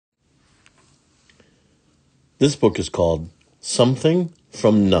This book is called Something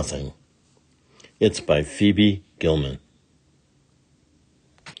from Nothing. It's by Phoebe Gilman.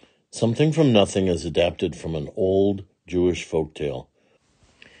 Something from Nothing is adapted from an old Jewish folktale.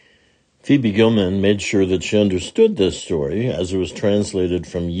 Phoebe Gilman made sure that she understood this story as it was translated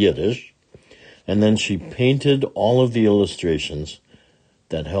from Yiddish, and then she painted all of the illustrations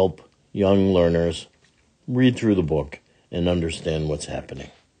that help young learners read through the book and understand what's happening.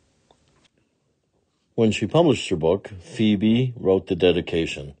 When she published her book, Phoebe wrote the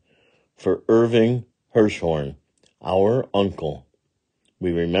dedication, "For Irving Hirschhorn, our uncle,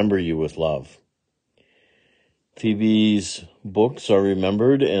 we remember you with love." Phoebe's books are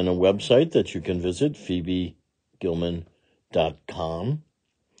remembered in a website that you can visit, phoebegilman.com.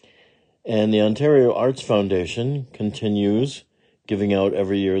 And the Ontario Arts Foundation continues giving out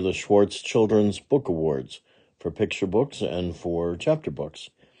every year the Schwartz Children's Book Awards for picture books and for chapter books.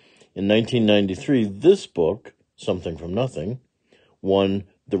 In 1993, this book, Something from Nothing, won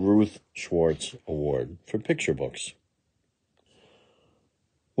the Ruth Schwartz Award for picture books.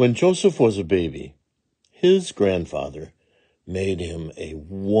 When Joseph was a baby, his grandfather made him a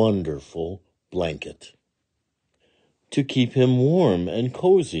wonderful blanket to keep him warm and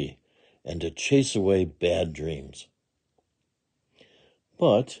cozy and to chase away bad dreams.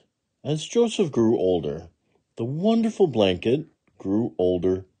 But as Joseph grew older, the wonderful blanket grew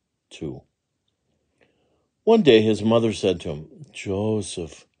older too. One day his mother said to him,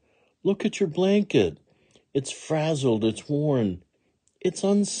 "Joseph, look at your blanket. It's frazzled, it's worn, it's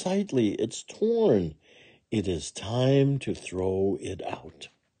unsightly, it's torn. It is time to throw it out."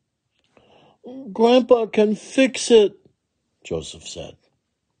 "Grandpa can fix it," Joseph said.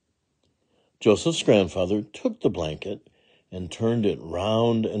 Joseph's grandfather took the blanket and turned it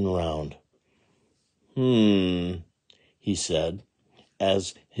round and round. He said,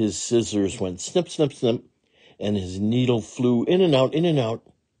 as his scissors went snip, snip, snip, and his needle flew in and out, in and out.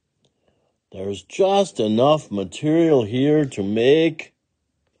 "There's just enough material here to make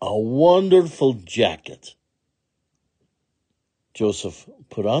a wonderful jacket." Joseph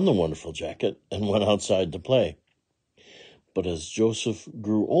put on the wonderful jacket and went outside to play. But as Joseph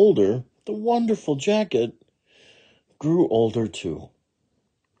grew older, the wonderful jacket grew older too.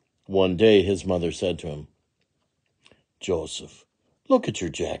 One day his mother said to him, "Joseph, look at your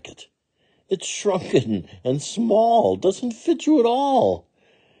jacket. It's shrunken and small, doesn't fit you at all.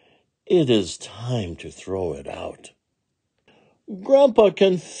 It is time to throw it out." "Grandpa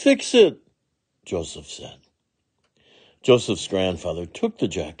can fix it," Joseph said. Joseph's grandfather took the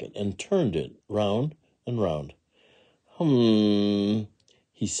jacket and turned it round and round.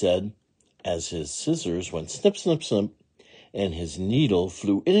 He said, as his scissors went snip, snip, snip, and his needle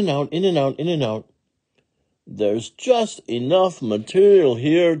flew in and out, in and out, in and out. "There's just enough material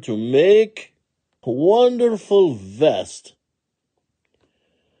here to make a wonderful vest."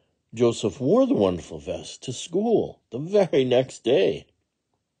 Joseph wore the wonderful vest to school the very next day.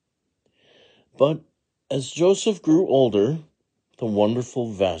 But as Joseph grew older, the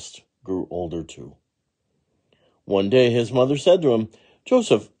wonderful vest grew older too. One day his mother said to him,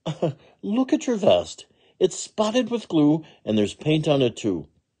 "Joseph, look at your vest. It's spotted with glue and there's paint on it too.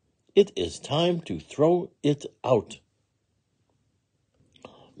 It is time to throw it out."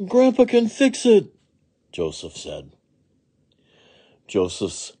 "Grandpa can fix it," Joseph said.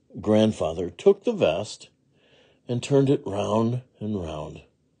 Joseph's grandfather took the vest and turned it round and round.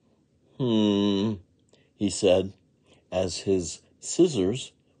 He said, as his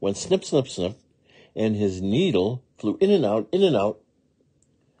scissors went snip, snip, snip, and his needle flew in and out, in and out.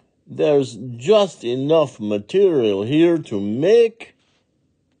 "There's just enough material here to make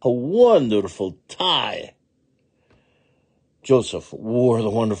a wonderful tie." Joseph wore the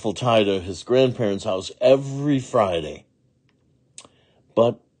wonderful tie to his grandparents' house every Friday.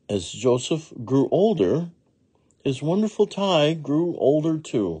 But as Joseph grew older, his wonderful tie grew older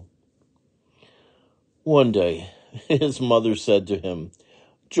too. One day, his mother said to him,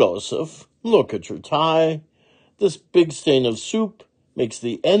 "Joseph, look at your tie. This big stain of soup makes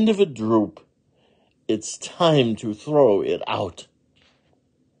the end of it droop. It's time to throw it out."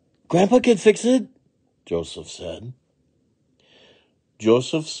 "Grandpa can fix it," Joseph said.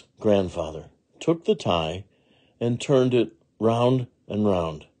 Joseph's grandfather took the tie and turned it round and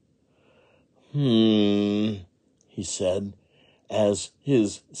round. He said, as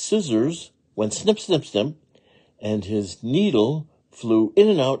his scissors went snip, snip, snip, and his needle flew in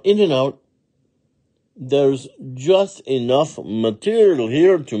and out, in and out. "There's just enough material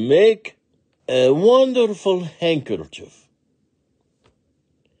here to make a wonderful handkerchief."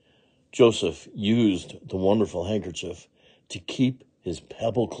 Joseph used the wonderful handkerchief to keep his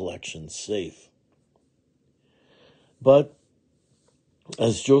pebble collection safe. But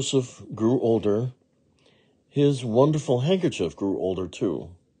as Joseph grew older, his wonderful handkerchief grew older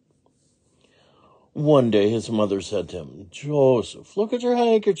too. One day his mother said to him, "Joseph, look at your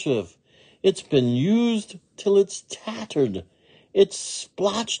handkerchief. It's been used till it's tattered. It's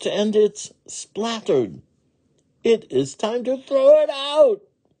splotched and it's splattered. It is time to throw it out."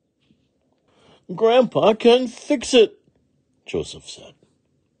 "Grandpa can fix it," Joseph said.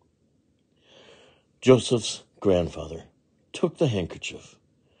 Joseph's grandfather took the handkerchief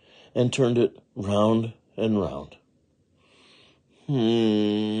and turned it round and round.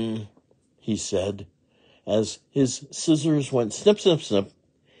 He said, as his scissors went snip, snip, snip,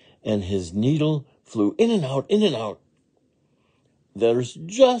 and his needle flew in and out, in and out. "There's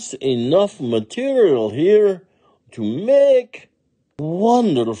just enough material here to make a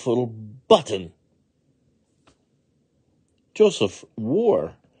wonderful button." Joseph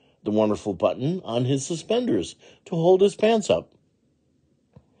wore the wonderful button on his suspenders to hold his pants up.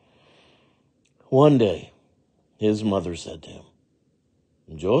 One day, his mother said to him,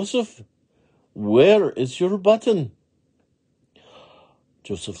 "Joseph, where is your button?"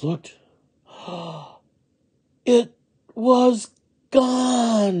 Joseph looked. It was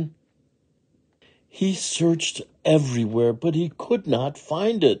gone. He searched everywhere, but he could not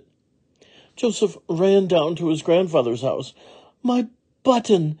find it. Joseph ran down to his grandfather's house. "My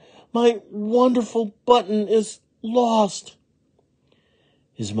button, my wonderful button is lost."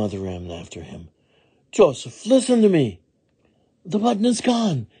 His mother ran after him. "Joseph, listen to me. The button is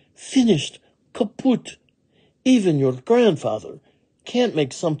gone, finished, kaput. Even your grandfather can't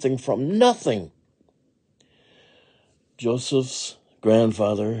make something from nothing." Joseph's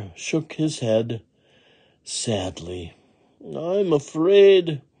grandfather shook his head sadly. "I'm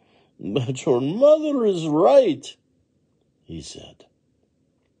afraid that your mother is right," he said.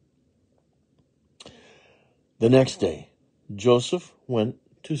 The next day, Joseph went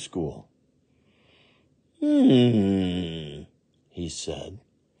to school. He said,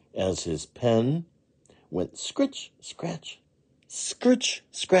 as his pen went scritch, scratch, scritch,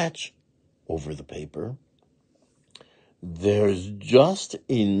 scratch over the paper. "There's just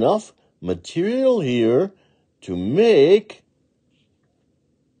enough material here to make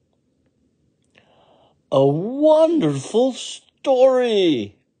a wonderful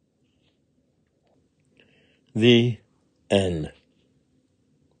story." The end.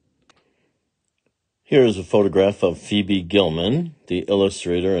 Here is a photograph of Phoebe Gilman, the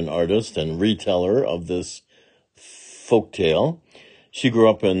illustrator and artist and reteller of this folktale. She grew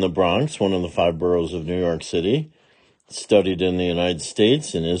up in the Bronx, one of the 5 boroughs of New York City, studied in the United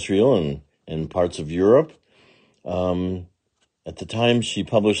States, in Israel, and in parts of Europe. At the time she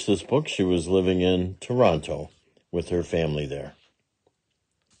published this book, she was living in Toronto with her family there.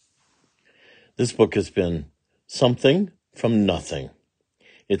 This book has been something from nothing.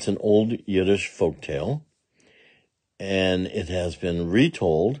 It's an old Yiddish folktale, and it has been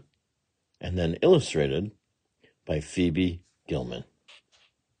retold and then illustrated by Phoebe Gilman.